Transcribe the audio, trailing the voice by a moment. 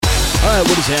right,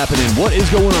 what is happening? What is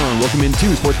going on? Welcome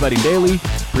into Sports Betting Daily.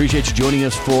 Appreciate you joining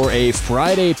us for a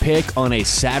Friday pick on a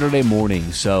Saturday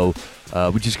morning. So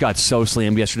we just got so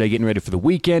slammed yesterday getting ready for the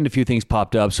weekend. A few things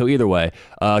popped up. So either way,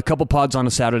 a couple pods on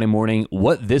a Saturday morning.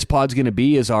 What this pod's going to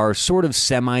be is our sort of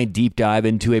semi-deep dive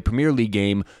into a Premier League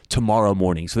game tomorrow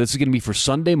morning. So this is going to be for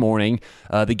Sunday morning.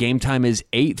 The game time is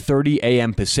 8:30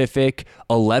 a.m. Pacific,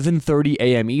 11:30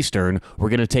 a.m. Eastern. We're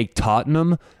going to take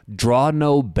Tottenham, draw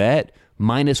no bet,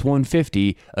 minus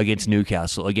 150 against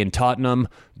Newcastle. Again, Tottenham,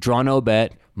 draw no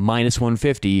bet, minus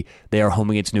 150. They are home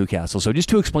against Newcastle. So just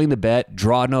to explain the bet,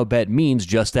 draw no bet means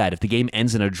just that. If the game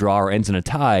ends in a draw or ends in a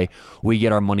tie, we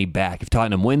get our money back. If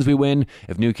Tottenham wins, we win.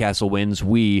 If Newcastle wins,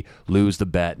 we lose the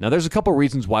bet. Now, there's a couple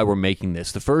reasons why we're making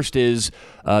this. The first is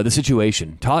the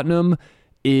situation. Tottenham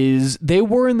they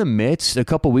were in the midst a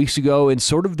couple weeks ago in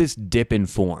sort of this dip in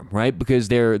form, right? Because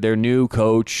their new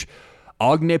coach,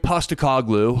 Agne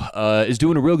Postecoglou, is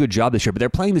doing a real good job this year, but they're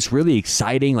playing this really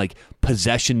exciting, like,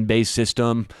 possession-based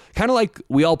system, kind of like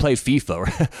we all play FIFA,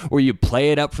 right? Where you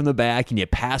play it up from the back and you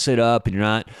pass it up and you're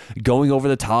not going over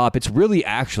the top. It's really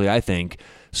actually, I think,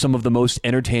 some of the most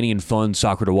entertaining and fun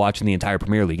soccer to watch in the entire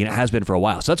Premier League, and it has been for a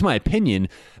while. So that's my opinion,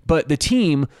 but the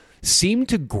team seemed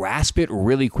to grasp it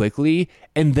really quickly,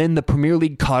 and then the Premier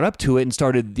League caught up to it and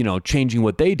started, changing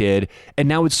what they did, and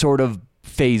now it's sort of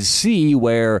phase C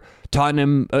where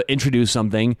Tottenham introduced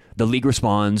something, the league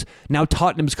responds. Now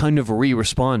Tottenham's kind of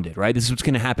re-responded, right? This is what's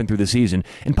going to happen through the season.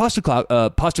 And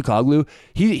Postecoglou,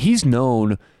 he's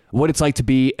known what it's like to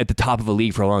be at the top of a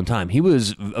league for a long time. He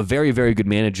was a very, very good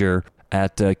manager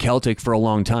at Celtic for a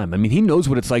long time. I mean, he knows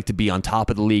what it's like to be on top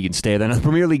of the league and stay there. Now, the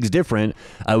Premier League's different,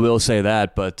 I will say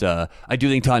that, but I do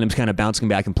think Tottenham's kind of bouncing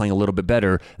back and playing a little bit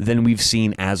better than we've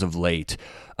seen as of late.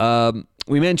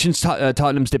 We mentioned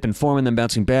Tottenham's dip in form and then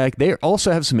bouncing back. They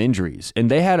also have some injuries, and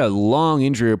they had a long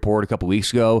injury report a couple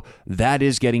weeks ago. That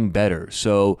is getting better.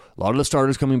 So a lot of the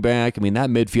starters coming back. I mean, that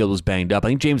midfield was banged up. I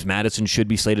think James Maddison should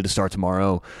be slated to start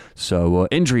tomorrow. So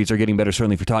injuries are getting better,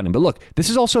 certainly for Tottenham. But look, this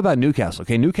is also about Newcastle.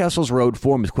 Okay, Newcastle's road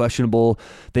form is questionable.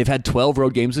 They've had 12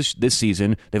 road games this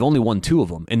season. They've only won 2 of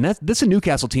them. And this is a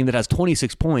Newcastle team that has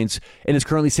 26 points and is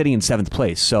currently sitting in 7th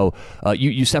place. So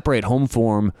you separate home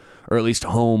form, or at least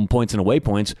home points and away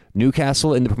points.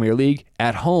 Newcastle in the Premier League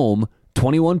at home,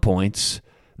 21 points.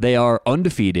 They are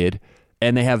undefeated,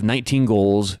 and they have 19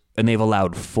 goals, and they've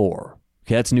allowed 4.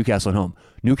 Okay, that's Newcastle at home.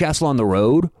 Newcastle on the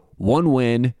road, 1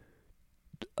 win,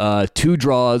 2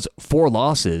 draws, 4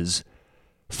 losses,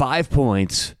 5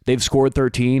 points. They've scored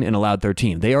 13 and allowed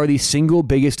 13. They are the single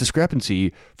biggest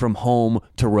discrepancy from home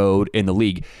to road in the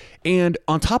league. And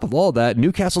on top of all that,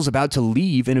 Newcastle's about to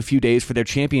leave in a few days for their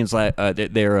Champions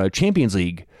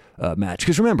League match.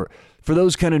 Because remember, for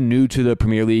those kind of new to the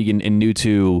Premier League and new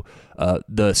to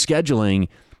the scheduling,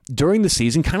 during the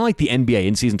season, kind of like the NBA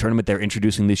in-season tournament they're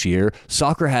introducing this year,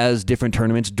 soccer has different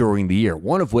tournaments during the year,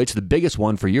 one of which, the biggest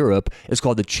one for Europe, is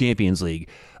called the Champions League.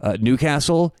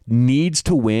 Newcastle needs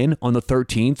to win on the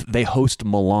 13th. They host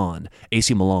Milan,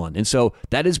 AC Milan. And so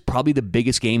that is probably the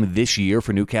biggest game this year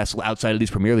for Newcastle outside of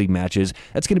these Premier League matches.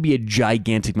 That's going to be a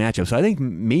gigantic matchup. So I think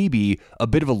maybe a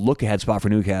bit of a look-ahead spot for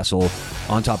Newcastle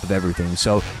on top of everything.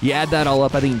 So you add that all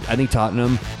up, I think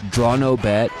Tottenham, draw no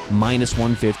bet, minus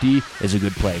 150 is a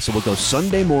good play. So we'll go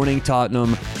Sunday morning,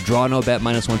 Tottenham, draw no bet,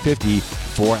 minus 150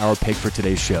 for our pick for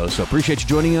today's show. So appreciate you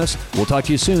joining us. We'll talk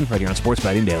to you soon right here on Sports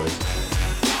Betting Daily.